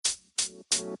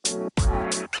All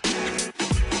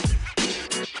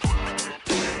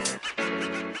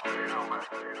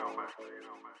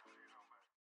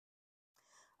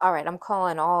right, I'm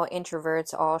calling all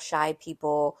introverts, all shy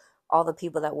people, all the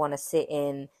people that want to sit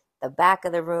in the back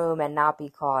of the room and not be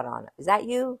called on. Is that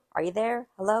you? Are you there?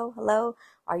 Hello? Hello?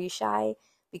 Are you shy?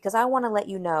 Because I want to let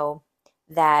you know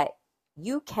that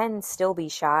you can still be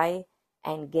shy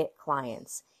and get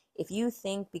clients. If you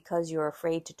think because you're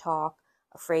afraid to talk,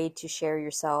 afraid to share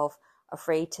yourself,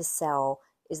 afraid to sell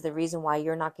is the reason why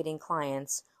you're not getting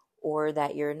clients, or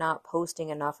that you're not posting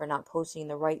enough or not posting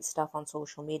the right stuff on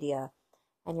social media,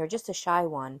 and you're just a shy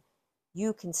one,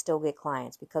 you can still get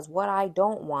clients. Because what I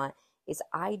don't want is,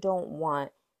 I don't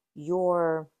want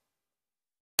your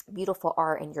beautiful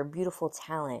art and your beautiful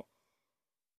talent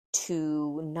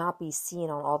to not be seen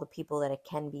on all the people that it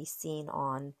can be seen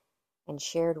on and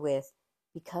shared with,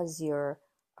 because you're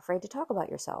afraid to talk about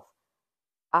yourself.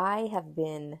 I have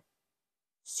been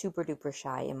super duper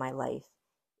shy in my life.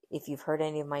 If you've heard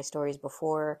any of my stories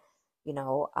before,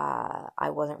 I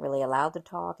wasn't really allowed to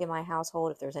talk in my household.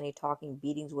 If there was any talking,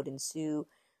 beatings would ensue.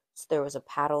 So there was a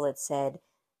paddle that said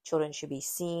children should be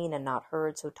seen and not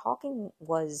heard. So talking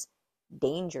was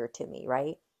danger to me,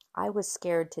 right? I was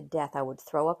scared to death. I would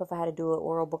throw up if I had to do an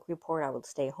oral book report. I would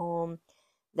stay home.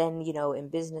 Then, in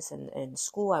business and in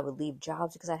school, I would leave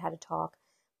jobs because I had to talk.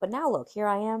 But now look, here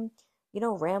I am,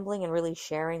 rambling and really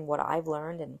sharing what I've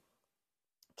learned and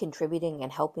contributing and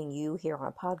helping you here on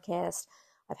a podcast.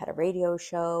 I've had a radio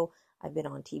show. I've been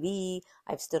on TV.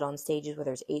 I've stood on stages where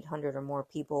there's 800 or more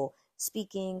people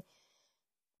speaking.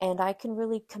 And I can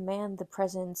really command the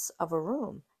presence of a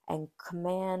room and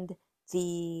command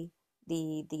the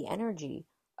energy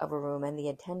of a room and the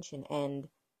attention, and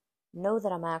know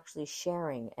that I'm actually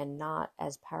sharing and not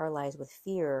as paralyzed with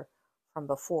fear from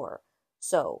before.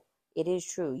 So it is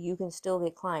true. You can still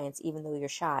get clients even though you're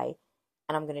shy,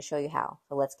 and I'm going to show you how.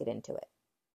 So let's get into it.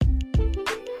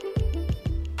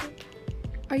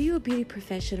 Are you a beauty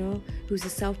professional who's a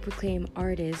self-proclaimed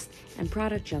artist and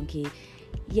product junkie,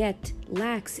 yet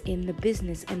lacks in the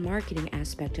business and marketing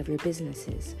aspect of your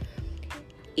businesses?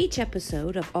 Each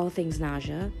episode of All Things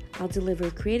Naja, I'll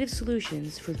deliver creative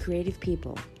solutions for creative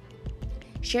people,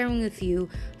 sharing with you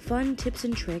fun tips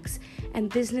and tricks and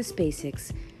business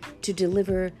basics to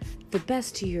deliver the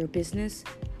best to your business,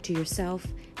 to yourself,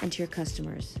 and to your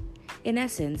customers. In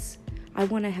essence, I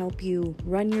want to help you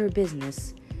run your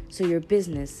business so your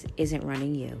business isn't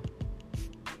running you.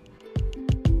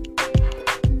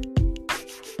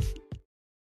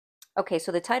 Okay,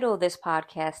 so the title of this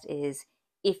podcast is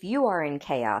If You Are in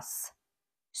Chaos,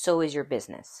 So Is Your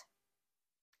Business.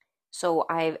 So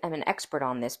I am an expert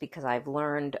on this because I've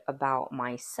learned about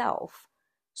myself.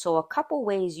 So a couple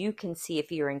ways you can see if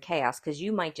you're in chaos, because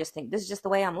you might just think this is just the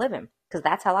way I'm living, because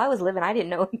that's how I was living. I didn't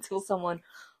know until someone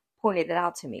pointed it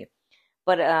out to me.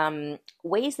 But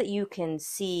ways that you can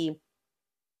see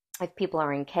if people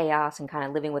are in chaos and kind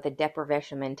of living with a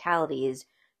deprivation mentality is,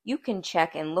 you can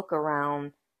check and look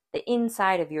around the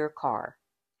inside of your car.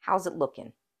 How's it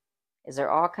looking? Is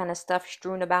there all kind of stuff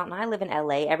strewn about? And I live in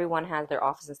LA. Everyone has their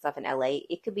office and stuff in LA.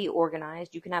 It could be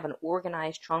organized. You can have an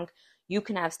organized trunk. You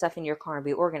can have stuff in your car and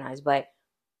be organized. But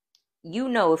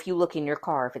if you look in your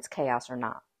car if it's chaos or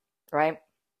not, right?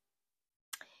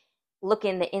 Look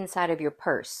in the inside of your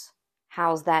purse.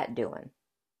 How's that doing?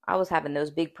 I was having those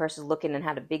big purses looking and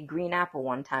had a big green apple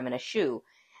one time in a shoe.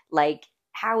 Like,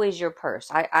 how is your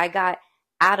purse? I got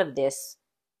out of this.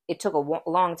 It took a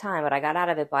long time, but I got out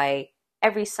of it by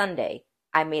every Sunday.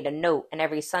 I made a note, and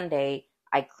every Sunday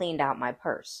I cleaned out my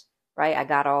purse, right? I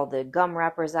got all the gum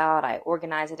wrappers out. I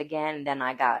organized it again. And then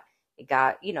it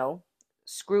got,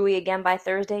 screwy again by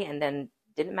Thursday. And then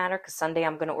didn't matter because Sunday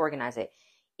I'm going to organize it.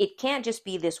 It can't just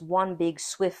be this one big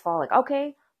swift fall. Like,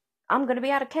 okay, I'm going to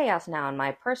be out of chaos now and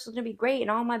my purse is going to be great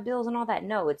and all my bills and all that.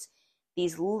 No, it's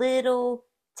these little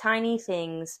tiny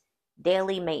things,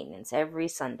 daily maintenance, every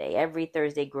Sunday, every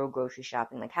Thursday, grocery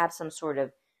shopping, like have some sort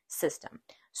of system.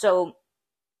 So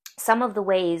some of the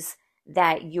ways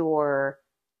that your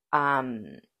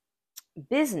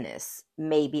business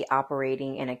may be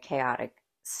operating in a chaotic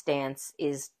stance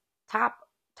is top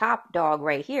dog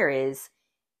right here is,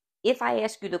 if I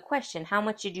ask you the question, how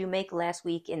much did you make last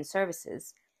week in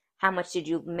services? How much did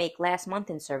you make last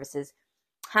month in services?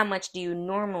 How much do you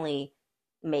normally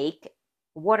make?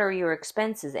 What are your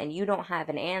expenses? And you don't have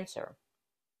an answer.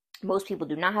 Most people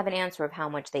do not have an answer of how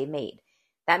much they made.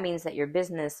 That means that your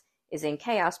business is in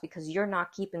chaos because you're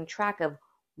not keeping track of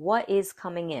what is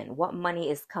coming in, what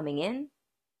money is coming in,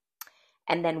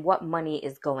 and then what money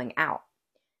is going out.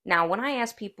 Now, when I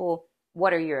ask people,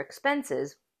 what are your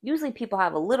expenses? usually people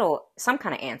have some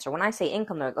kind of answer. When I say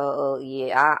income, they're like, oh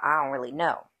yeah, I don't really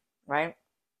know, right?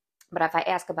 But if I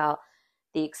ask about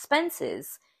the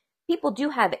expenses, people do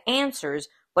have answers,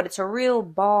 but it's a real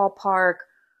ballpark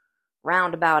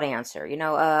roundabout answer.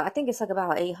 I think it's like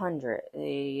about 800.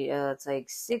 It's like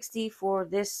 60 for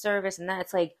this service and that.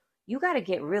 It's like you got to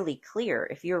get really clear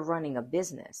if you're running a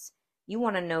business. You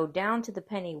want to know down to the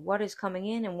penny what is coming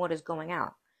in and what is going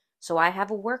out. So I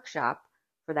have a workshop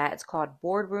for that. It's called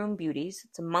Boardroom Beauties.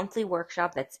 It's a monthly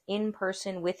workshop that's in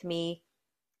person with me,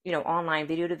 online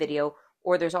video to video,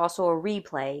 or there's also a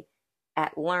replay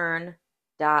at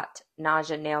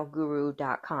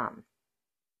learn.najanailguru.com.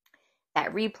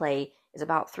 That replay is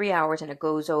about 3 hours and it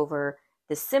goes over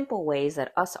the simple ways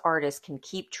that us artists can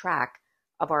keep track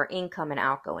of our income and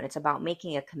outgo. And it's about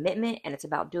making a commitment and it's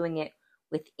about doing it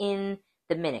within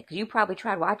the minute. Because you probably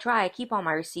tried, well, I keep all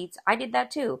my receipts. I did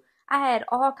that too. I had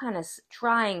all kind of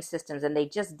trying systems and they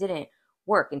just didn't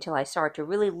work until I started to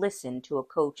really listen to a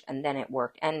coach, and then it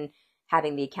worked. And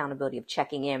having the accountability of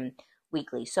checking in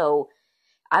weekly. So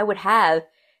I would have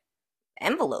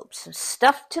envelopes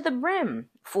stuffed to the brim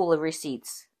full of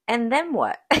receipts. And then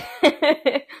what?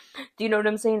 Do you know what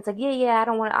I'm saying? It's like, yeah, I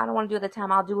don't want to do it at the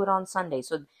time. I'll do it on Sunday.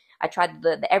 So I tried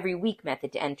the every week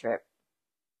method to enter it.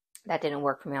 That didn't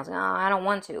work for me. I was like, oh, I don't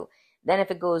want to. Then if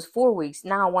it goes 4 weeks,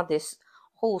 now I want this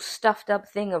whole stuffed up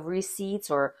thing of receipts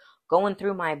or going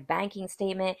through my banking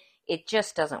statement. It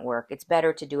just doesn't work. It's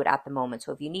better to do it at the moment.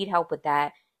 So if you need help with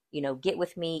that, get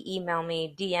with me, email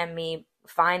me, DM me,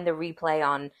 find the replay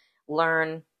on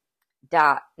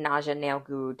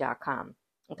learn.najanailguru.com.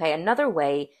 Okay, another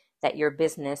way that your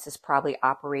business is probably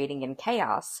operating in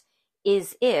chaos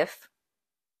is if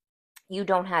you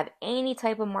don't have any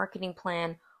type of marketing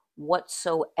plan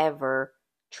whatsoever,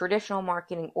 traditional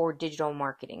marketing or digital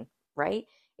marketing, right?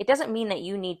 It doesn't mean that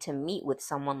you need to meet with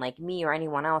someone like me or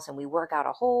anyone else and we work out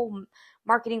a whole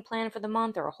marketing plan for the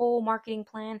month or a whole marketing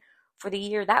plan for the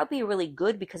year. That would be really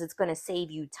good because it's going to save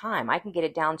you time. I can get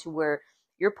it down to where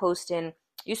you're posting,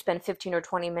 you spend 15 or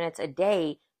 20 minutes a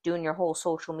day doing your whole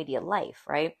social media life,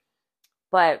 right?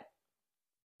 But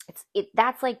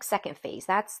that's like second phase.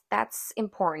 That's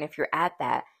important if you're at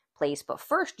that place. But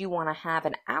first you want to have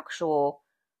an actual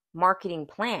marketing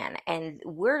plan. And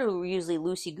we're usually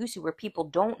loosey goosey where people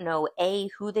don't know A,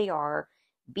 who they are,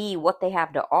 B, what they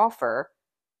have to offer,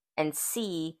 and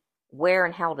C, where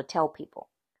and how to tell people.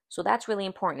 So that's really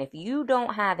important. If you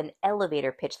don't have an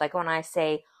elevator pitch, like when I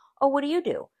say, oh, what do you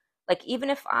do? Like even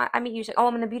if I mean, you say, oh,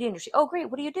 I'm in the beauty industry. Oh, great.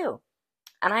 What do you do?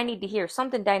 And I need to hear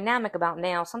something dynamic about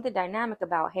nails, something dynamic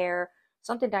about hair,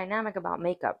 something dynamic about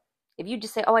makeup. If you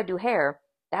just say, oh, I do hair,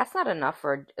 that's not enough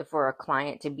for a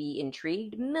client to be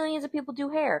intrigued. Millions of people do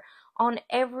hair on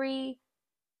every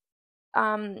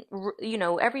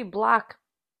every block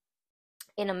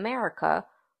in America,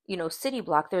 city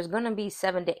block. There's going to be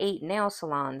 7 to 8 nail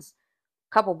salons,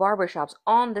 couple barbershops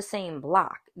on the same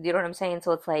block. You know what I'm saying?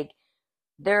 So it's like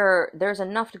there's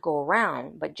enough to go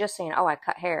around, but just saying, oh, I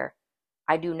cut hair,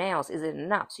 I do nails, isn't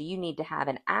enough. So you need to have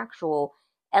an actual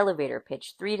elevator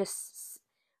pitch,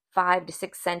 5 to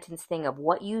 6 sentence thing of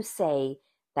what you say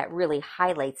that really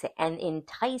highlights it and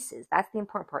entices. That's the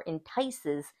important part.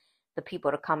 Entices the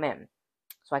people to come in.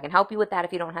 So I can help you with that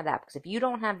if you don't have that. Because if you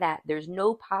don't have that, there's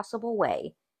no possible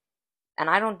way. And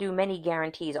I don't do many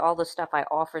guarantees. All the stuff I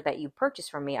offer that you purchase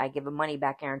from me, I give a money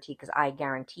back guarantee because I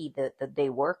guarantee that they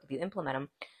work if you implement them.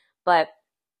 But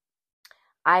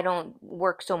I don't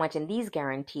work so much in these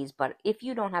guarantees. But if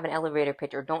you don't have an elevator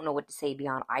pitch or don't know what to say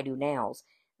beyond I do nails,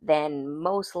 then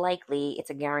most likely it's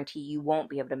a guarantee you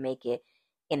won't be able to make it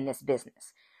in this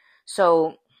business.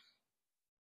 So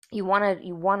you want to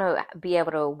be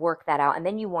able to work that out, and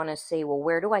then you want to say, well,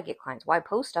 where do I get clients? Well, I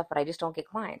post stuff, but I just don't get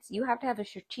clients. You have to have a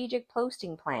strategic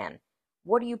posting plan.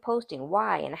 What are you posting?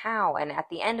 Why and how? And at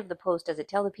the end of the post, does it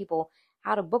tell the people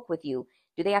how to book with you?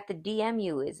 Do they have to DM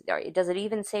you? Does it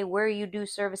even say where you do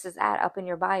services at up in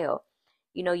your bio?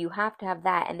 You have to have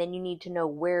that, and then you need to know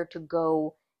where to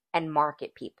go and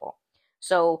market people.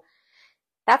 So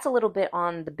that's a little bit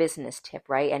on the business tip,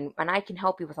 right? And I can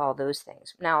help you with all those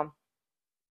things. Now,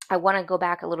 I want to go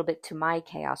back a little bit to my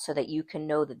chaos so that you can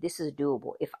know that this is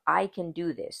doable. If I can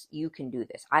do this, you can do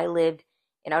this. I lived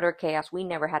in utter chaos. We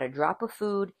never had a drop of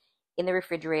food in the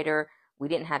refrigerator. We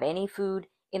didn't have any food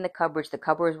in the cupboards. The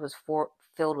cupboards was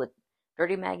filled with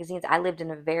dirty magazines. I lived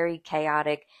in a very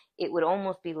chaotic, it would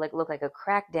almost be look like a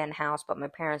crack den house, but my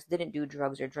parents didn't do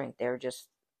drugs or drink. They were just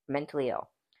mentally ill.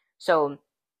 So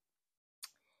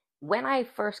when I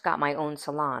first got my own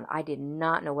salon, I did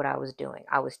not know what I was doing.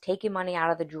 I was taking money out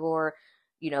of the drawer,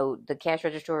 the cash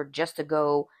register just to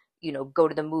go, go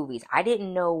to the movies. I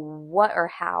didn't know what or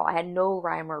how. I had no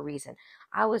rhyme or reason.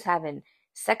 I was having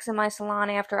sex in my salon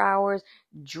after hours,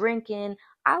 drinking.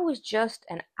 I was just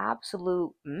an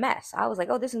absolute mess. I was like,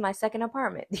 oh, this is my second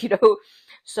apartment,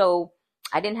 So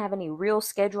I didn't have any real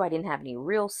schedule. I didn't have any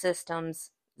real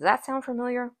systems. Does that sound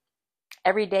familiar?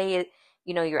 Every day,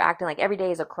 you're acting like every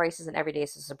day is a crisis and every day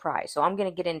is a surprise. So I'm going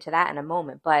to get into that in a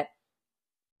moment. But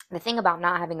the thing about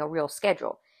not having a real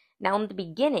schedule. Now, in the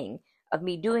beginning of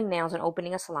me doing nails and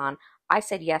opening a salon, I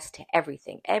said yes to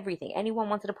everything, everything. Anyone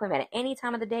wants an appointment at any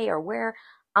time of the day or where,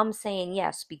 I'm saying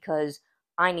yes because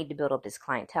I need to build up this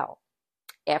clientele.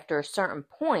 After a certain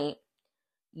point,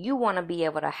 you want to be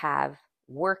able to have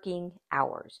working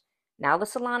hours. Now, the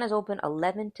salon is open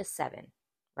 11 to 7,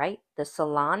 right? The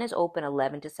salon is open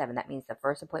 11 to 7. That means the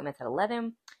first appointment's at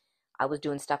 11. I was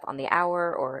doing stuff on the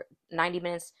hour or 90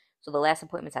 minutes. So the last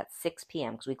appointment's at 6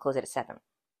 p.m. because we close it at 7.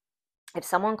 If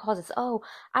someone calls us, oh,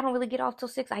 I don't really get off till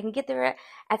 6. I can get there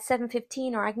at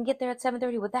 7:15 or I can get there at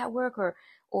 7:30. Would that work?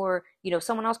 Or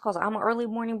someone else calls, I'm an early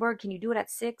morning bird. Can you do it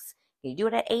at 6? Can you do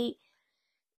it at 8?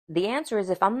 The answer is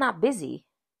if I'm not busy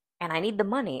and I need the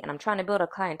money and I'm trying to build a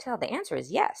clientele, the answer is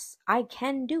yes, I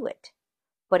can do it.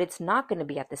 But it's not going to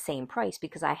be at the same price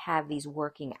because I have these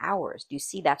working hours. Do you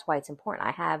see? That's why it's important.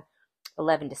 I have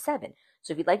 11 to 7.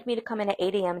 So if you'd like me to come in at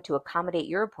 8 a.m. to accommodate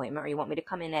your appointment, or you want me to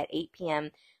come in at 8 p.m.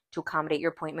 to accommodate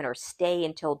your appointment, or stay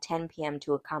until 10 p.m.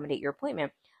 to accommodate your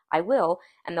appointment, I will,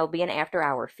 and there'll be an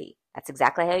after-hour fee. That's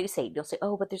exactly how you say it. You'll say,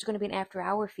 oh, but there's going to be an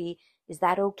after-hour fee. Is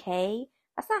that okay?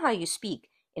 That's not how you speak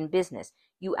in business.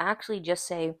 You actually just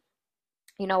say,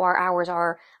 our hours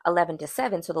are 11 to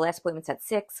 7, so the last appointment's at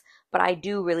 6, but I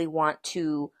do really want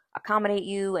to accommodate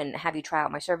you and have you try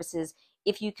out my services.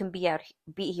 If you can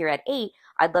be here at 8,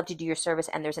 I'd love to do your service,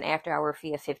 and there's an after-hour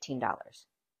fee of $15.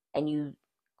 And you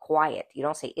quiet. You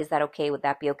don't say, is that okay? Would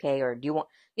that be okay? Or do you want,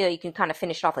 you can kind of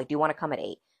finish it off like, do you want to come at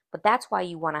 8? But that's why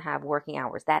you want to have working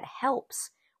hours. That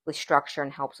helps with structure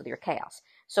and helps with your chaos.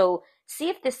 So see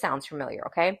if this sounds familiar,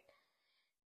 okay?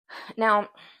 Now,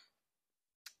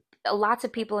 lots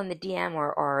of people in the DM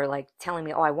are like telling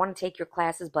me, oh, I want to take your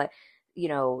classes, but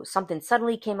something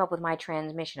suddenly came up with my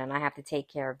transmission and I have to take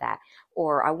care of that.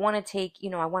 Or I want to take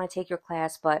your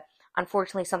class, but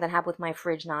unfortunately something happened with my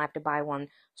fridge. Now I have to buy one.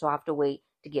 So I have to wait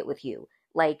to get with you.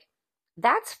 Like,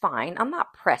 that's fine. I'm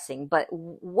not pressing, but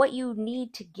what you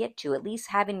need to get to, at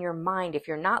least have in your mind, if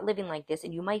you're not living like this,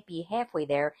 and you might be halfway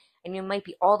there, and you might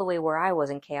be all the way where I was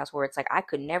in chaos, where it's like, I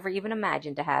could never even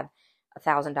imagine to have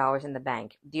 $1,000 in the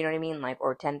bank. Do you know what I mean? Like,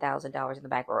 or $10,000 in the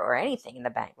bank, or anything in the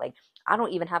bank. Like, I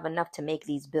don't even have enough to make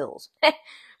these bills.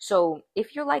 So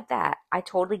if you're like that, I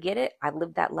totally get it. I've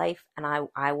lived that life, and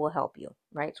I will help you,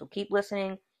 right? So keep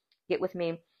listening. Get with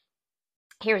me.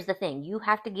 Here's the thing. You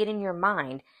have to get in your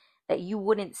mind that you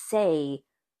wouldn't say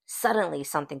suddenly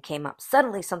something came up.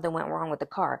 Suddenly something went wrong with the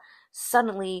car.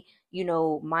 Suddenly,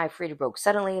 my fridge broke.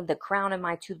 Suddenly the crown in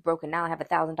my tooth broke and now I have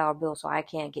 $1,000 bill so I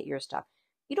can't get your stuff.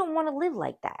 You don't want to live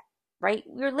like that, right?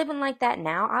 You're living like that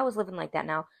now. I was living like that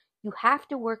now. You have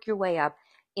to work your way up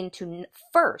into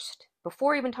first,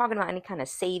 before even talking about any kind of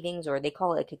savings, or they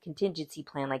call it like a contingency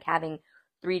plan, like having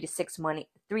 3 to 6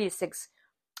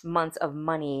 months of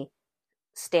money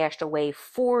stashed away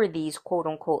for these quote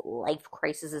unquote life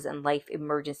crises and life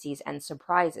emergencies and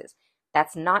surprises.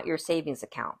 That's not your savings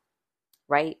account,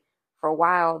 right? For a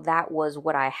while, that was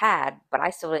what I had, but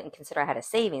I still didn't consider I had a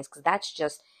savings because that's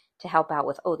just to help out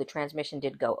with, oh, the transmission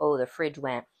did go, oh, the fridge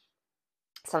went,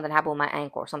 something happened with my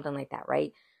ankle or something like that,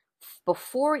 right?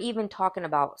 Before even talking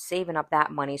about saving up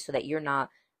that money so that you're not,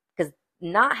 because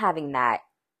not having that,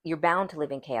 you're bound to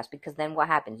live in chaos, because then what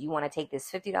happens? You want to take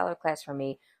this $50 class from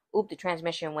me. Oop, the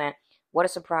transmission went. What a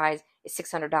surprise. It's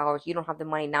 $600. You don't have the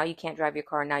money. Now you can't drive your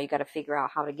car. Now you got to figure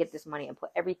out how to get this money and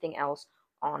put everything else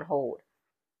on hold.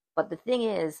 But the thing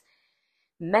is,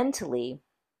 mentally,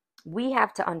 we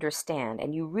have to understand,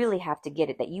 and you really have to get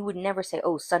it, that you would never say,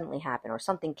 oh, suddenly happened or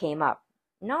something came up.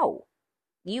 No.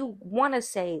 You want to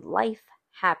say life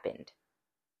happened.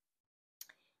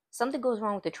 Something goes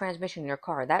wrong with the transmission in your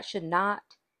car. That should not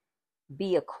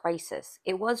be a crisis.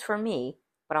 It was for me,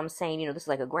 but I'm saying, this is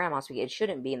like a grandma speak. It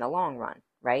shouldn't be in the long run,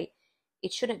 right?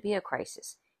 It shouldn't be a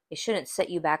crisis. It shouldn't set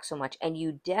you back so much. And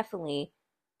you definitely,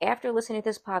 after listening to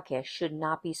this podcast, should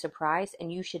not be surprised,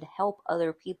 and you should help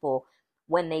other people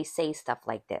when they say stuff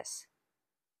like this.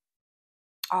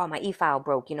 Oh, my e-file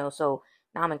broke, so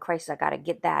now I'm in crisis. I got to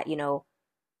get that, You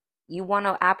want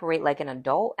to operate like an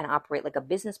adult and operate like a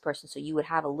business person, so you would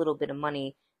have a little bit of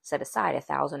money set aside,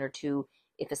 $1,000 or $2,000,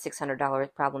 if a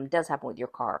 $600 problem does happen with your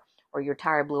car, or your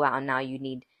tire blew out and now you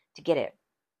need to get it.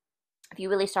 If you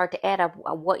really start to add up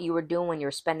what you were doing when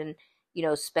you're spending,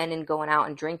 spending, going out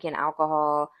and drinking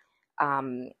alcohol,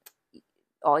 um,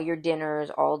 all your dinners,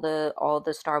 all the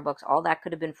Starbucks, all that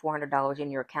could have been $400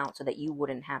 in your account so that you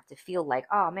wouldn't have to feel like,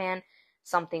 oh man,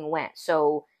 something went.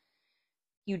 So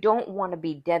you don't want to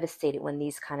be devastated when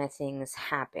these kind of things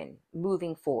happen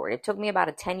moving forward. It took me about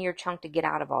a 10-year chunk to get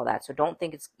out of all that. So don't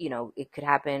think it could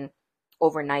happen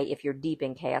overnight if you're deep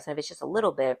in chaos. And if it's just a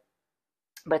little bit,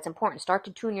 but it's important. Start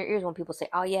to tune your ears when people say,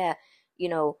 oh yeah,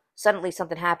 suddenly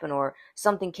something happened or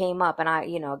something came up and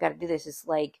got to do this. It's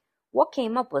like, what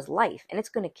came up was life, and it's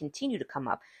going to continue to come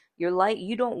up. Your life,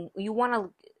 you want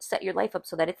to set your life up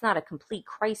so that it's not a complete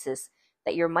crisis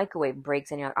that your microwave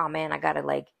breaks and you're like, oh man, I got to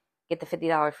like get the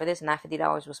 $50 for this, and that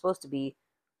 $50 was supposed to be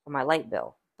for my light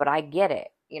bill. But I get it.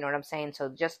 You know what I'm saying? So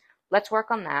just let's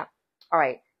work on that. All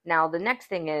right. Now the next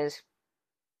thing is,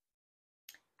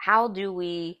 how do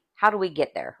we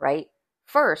get there, right?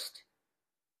 First,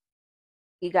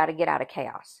 you got to get out of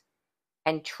chaos.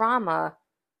 And trauma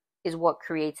is what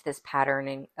creates this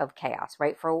patterning of chaos,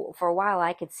 right? For a while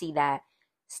I could see that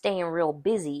staying real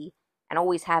busy and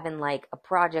always having like a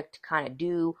project to kind of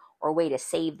do or a way to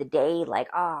save the day, like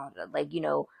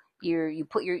you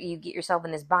get yourself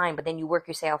in this bind, but then you work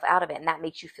yourself out of it, and that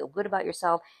makes you feel good about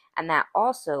yourself, and that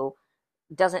also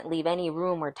doesn't leave any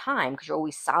room or time, because you're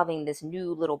always solving this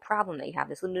new little problem that you have,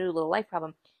 this new little life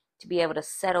problem, to be able to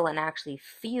settle and actually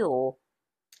feel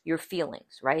your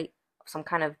feelings, right? Some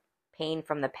kind of pain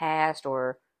from the past,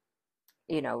 or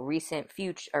recent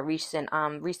future, or recent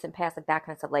past, like that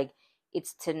kind of stuff. Like,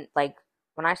 it's to, like,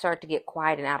 when I started to get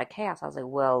quiet and out of chaos, I was like,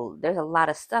 well, there's a lot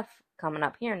of stuff coming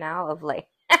up here now of like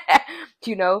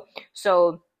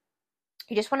so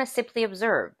you just want to simply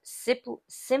observe.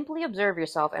 Simply observe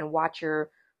yourself and watch your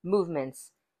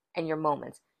movements and your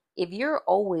moments. If you're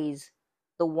always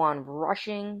the one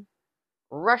rushing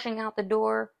out the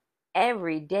door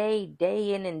every day,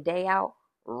 day in and day out,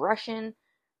 rushing,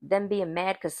 then being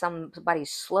mad because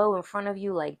somebody's slow in front of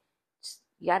you, like,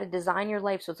 you got to design your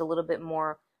life so it's a little bit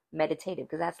more meditative,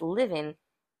 because that's living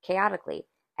chaotically.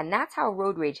 And that's how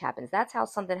road rage happens. That's how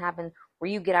something happens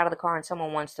where you get out of the car and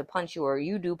someone wants to punch you, or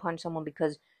you do punch someone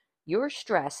because you're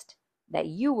stressed that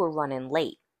you were running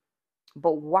late.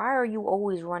 But why are you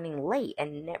always running late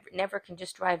and never can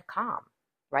just drive calm,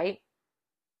 right?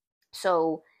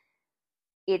 So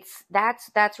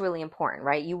that's really important,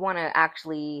 right? You want to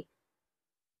actually,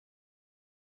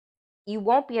 you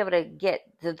won't be able to get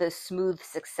the smooth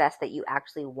success that you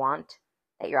actually want,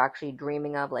 that you're actually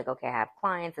dreaming of. Like, okay, I have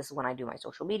clients, this is when I do my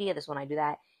social media, this is when I do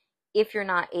that, if you're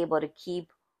not able to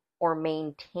keep or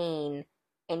maintain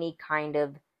any kind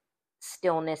of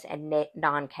stillness and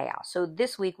non-chaos. So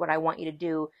this week, what I want you to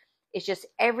do is just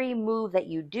every move that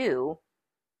you do,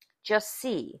 just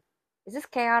see, is this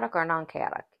chaotic or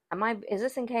non-chaotic? Is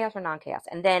this in chaos or non-chaos?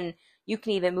 And then you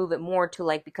can even move it more to,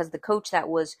 like, because the coach that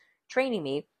was training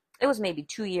me, it was maybe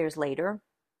 2 years later,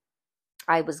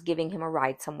 I was giving him a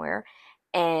ride somewhere,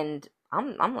 and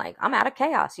I'm like, I'm out of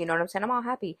chaos, you know what I'm saying? I'm all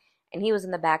happy. And he was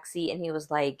in the back seat, and he was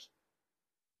like,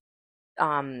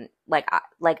 I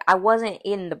wasn't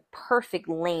in the perfect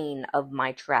lane of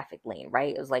my traffic lane,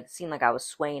 right? It was like, it seemed like I was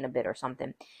swaying a bit or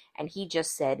something. And he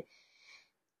just said,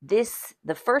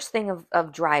 the first thing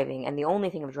of driving, and the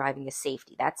only thing of driving, is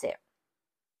safety. That's it.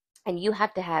 And you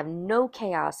have to have no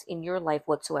chaos in your life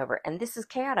whatsoever. And this is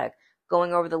chaotic,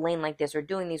 going over the lane like this or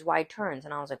doing these wide turns.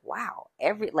 And I was like, wow,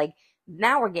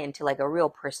 now we're getting to like a real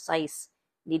precise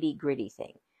nitty gritty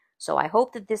thing. So I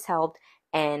hope that this helped.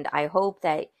 And I hope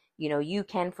that, you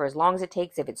can, for as long as it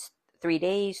takes, if it's 3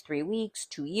 days, 3 weeks,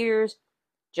 2 years,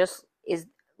 just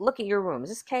look at your room. Is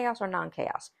this chaos or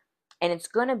non-chaos? And it's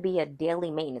going to be a daily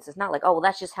maintenance. It's not like, oh, well,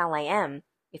 that's just how I am.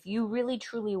 If you really,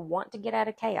 truly want to get out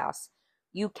of chaos,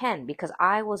 you can, because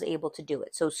I was able to do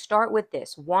it. So start with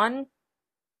this. 1,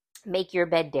 make your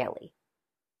bed daily.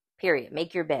 Period.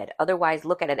 Make your bed. Otherwise,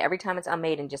 look at it every time it's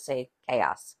unmade and just say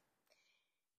chaos.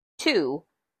 2,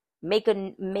 make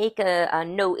a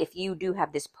note, if you do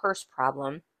have this purse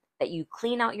problem, that you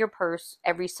clean out your purse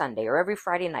every Sunday or every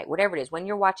Friday night, whatever it is. When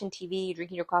you're watching TV, you're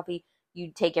drinking your coffee,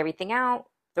 you take everything out,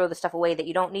 throw the stuff away that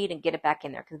you don't need, and get it back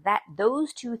in there. Because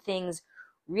those 2 things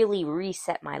really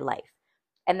reset my life.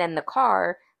 And then the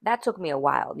car, that took me a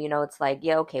while. It's like,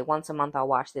 yeah, okay, once a month I'll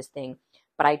wash this thing.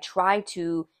 But I try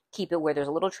to keep it where there's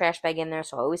a little trash bag in there,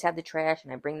 so I always have the trash,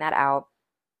 and I bring that out.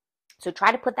 So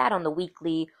try to put that on the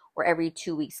weekly or every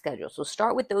 2-week schedule. So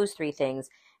start with those 3 things.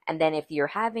 And then if you're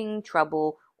having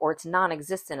trouble, or it's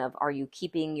non-existent of, are you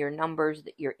keeping your numbers,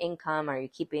 your income, are you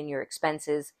keeping your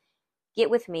expenses, get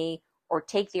with me, or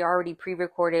take the already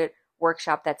pre-recorded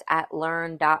workshop that's at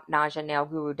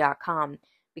learn.najanailguru.com.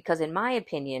 Because in my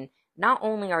opinion, not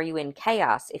only are you in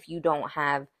chaos if you don't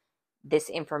have this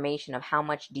information of how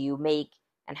much do you make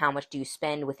and how much do you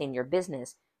spend within your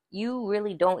business, you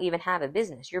really don't even have a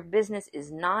business. Your business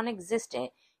is non-existent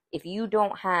if you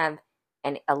don't have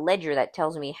a ledger that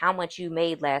tells me how much you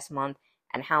made last month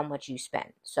and how much you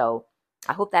spent. So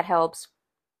I hope that helps.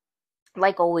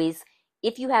 Like always,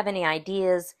 if you have any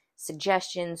ideas,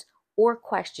 suggestions, or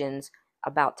questions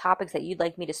about topics that you'd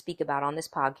like me to speak about on this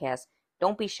podcast,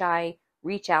 don't be shy.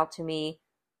 Reach out to me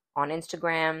on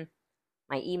Instagram,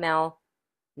 my email,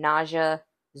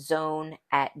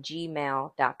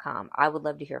 najazone@gmail.com. I would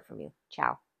love to hear from you.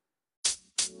 Ciao.